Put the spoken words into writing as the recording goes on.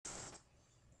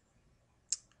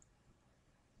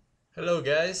Hello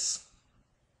guys.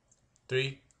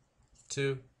 3,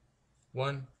 2,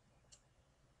 1.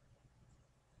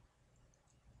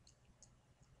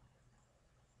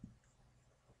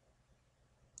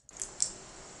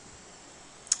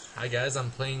 Hi guys,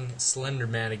 I'm playing Slender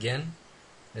Man again.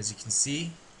 As you can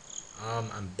see,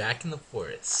 I'm back in the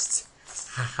forest.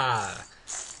 Haha.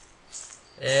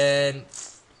 And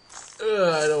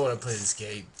I don't want to play this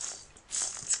game.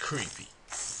 It's creepy.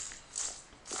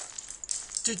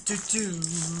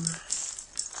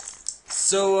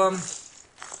 So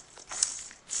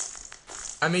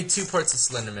I made 2 parts of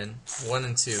Slenderman, 1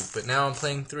 and 2, but now I'm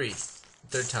playing 3,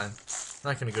 third time.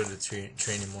 I'm not gonna go to the tree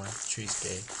anymore. The tree's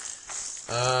gay.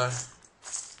 I'm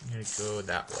gonna go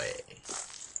that way.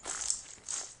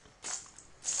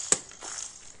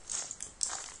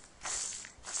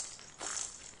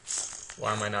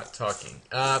 Why am I not talking?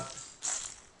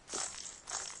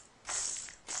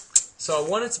 So I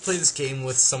wanted to play this game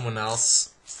with someone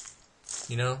else.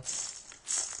 You know?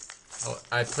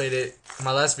 I played it. In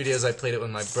my last videos, I played it with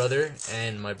my brother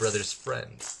and my brother's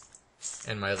friend,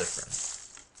 and my other friend.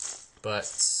 But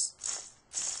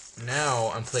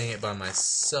now I'm playing it by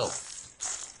myself.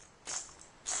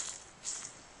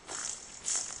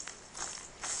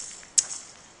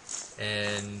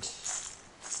 And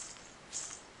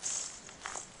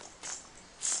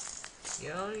you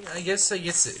know, I guess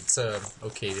it's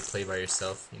okay to play by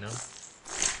yourself, you know?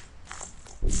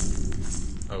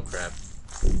 Oh crap.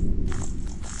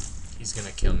 He's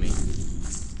gonna kill me.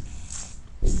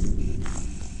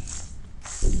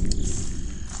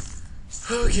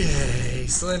 Okay,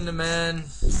 Slender Man,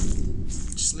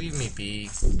 just leave me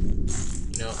be.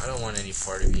 You know, I don't want any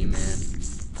part of you, man.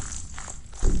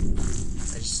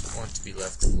 I just want to be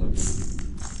left alone.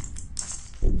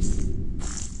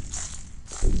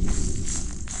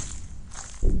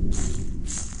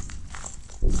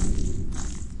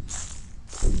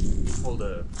 Hold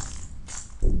up.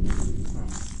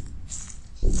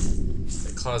 Oh.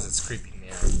 The closet's creeping me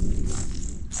out.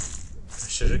 I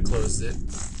should have closed it.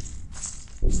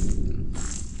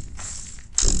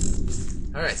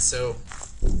 Alright, so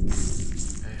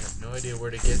I have no idea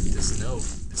where to get this note,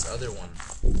 this other one.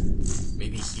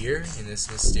 Maybe here, in this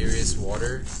mysterious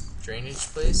water drainage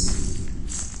place?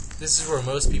 This is where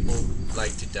most people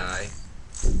like to die.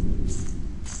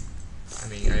 I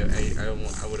mean,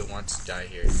 I wouldn't want to die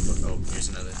here. But, oh, here's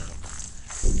another note.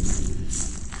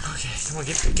 Okay, come on,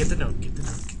 get the note, get the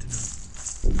note, get the note.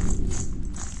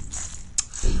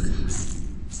 Oh god.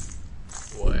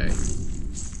 Boy.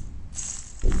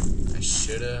 I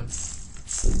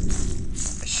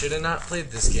shoulda not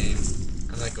played this game.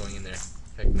 I'm not going in there.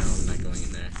 Heck no, I'm not going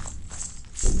in there.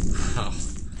 Wow.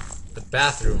 The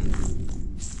bathroom.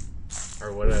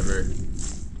 Or whatever.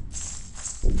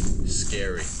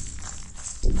 Scary.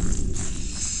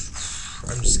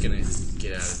 I'm just gonna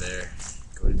get out of there.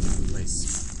 Go to a different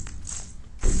place.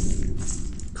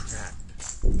 Crap.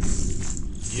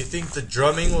 Do you think the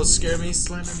drumming will scare me,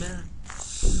 Slender Man?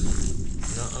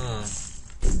 Nuh-uh.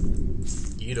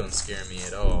 You don't scare me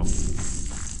at all.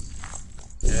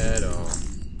 At all.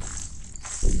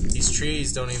 These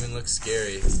trees don't even look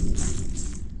scary.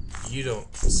 You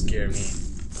don't scare me.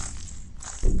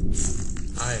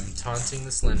 I am taunting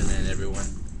the Slender Man, everyone.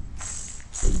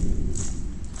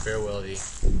 Farewell thee.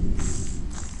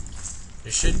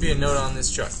 There should be a note on this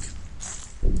truck.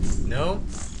 No?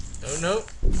 No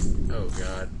note? Oh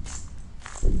god.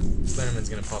 Slenderman's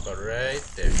gonna pop out right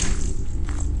there.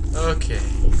 Okay.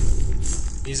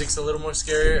 Music's a little more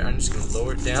scarier. I'm just gonna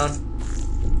lower it down.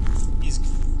 He's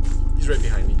right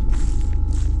behind me.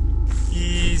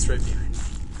 He's right behind me.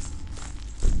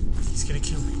 He's gonna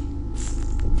kill me.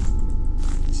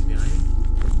 Is he behind me?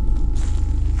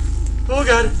 Oh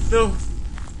god, no!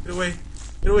 Get away.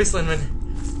 Get away, Slenderman.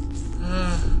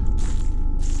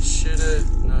 Shoulda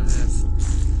not have.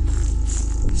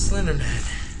 Slenderman.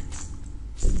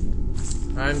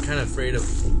 I'm kind of afraid of.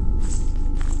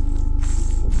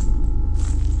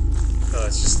 Oh,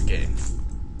 it's just a game.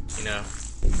 You know?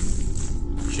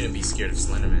 You shouldn't be scared of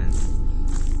Slenderman.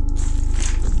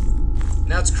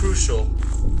 Now it's crucial.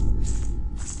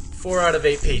 4 out of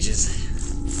 8 pages.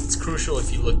 It's crucial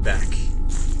if you look back.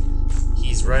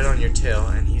 He's right on your tail,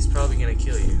 and he's probably gonna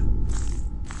kill you.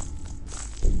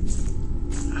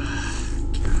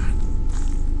 God.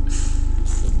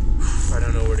 I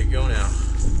don't know where to go now.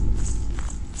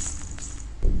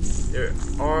 There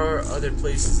are other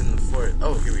places in the forest.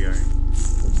 Oh, here we are.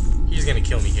 He's gonna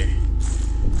kill me here.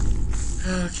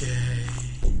 Okay.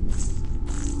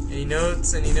 Any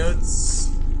notes? Any notes?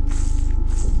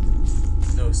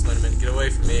 No, Slenderman, get away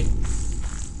from me.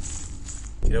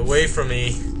 Get away from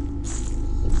me.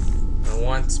 I don't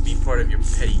want to be part of your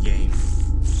petty game.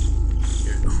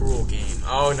 Your cruel game.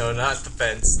 Oh no, not the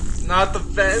fence. Not the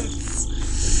fence!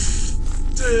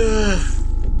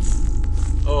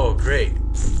 Oh, great.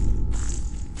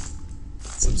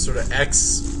 Some sort of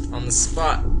X on the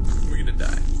spot. We're gonna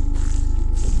die.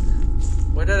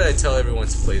 Why did I tell everyone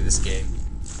to play this game?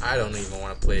 I don't even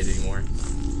want to play it anymore.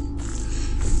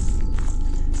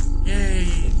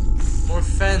 Yay! More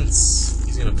fence.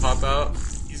 He's gonna pop out.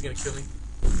 He's gonna kill me.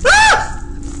 Ah!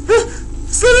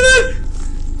 Slender!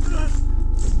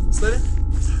 Slender?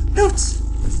 Notes!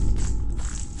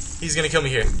 He's gonna kill me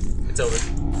here. It's over.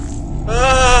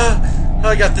 Ah!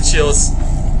 I got the chills.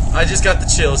 I just got the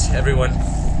chills, everyone.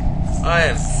 I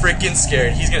am freaking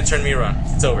scared. He's gonna turn me around.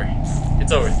 It's over.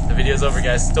 It's over. The video's over,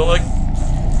 guys. Don't look.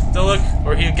 Don't look,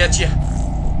 or he'll get you.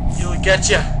 He'll get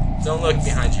you. Don't look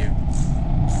behind you.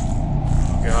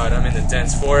 Oh God, I'm in the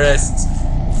dense forest.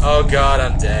 Oh God,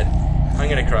 I'm dead. I'm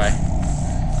gonna cry.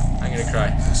 I'm gonna cry.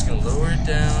 I'm just gonna lower it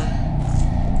down.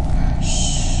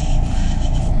 Shh.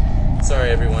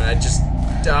 Sorry, everyone. I'm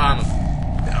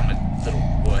a little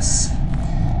wuss.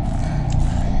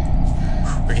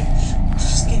 Okay.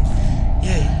 Just get.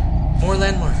 Yay. More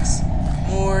landmarks.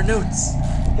 More notes.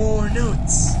 More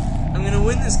notes. I'm gonna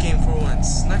win this game for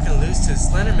once. I'm not gonna lose to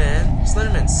Slenderman.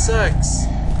 Slenderman sucks.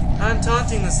 I'm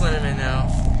taunting the Slenderman now.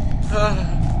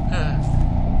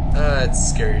 It's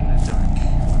scary in the dark. I'm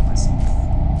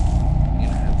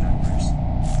gonna have nightmares.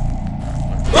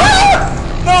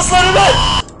 Ah! No, Slenderman!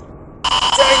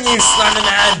 Dang you,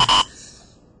 Slenderman!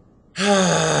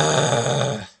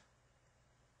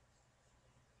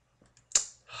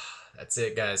 That's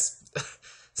it, guys.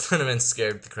 Slenderman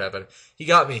scared the crap out of me. He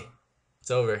got me.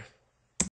 It's over.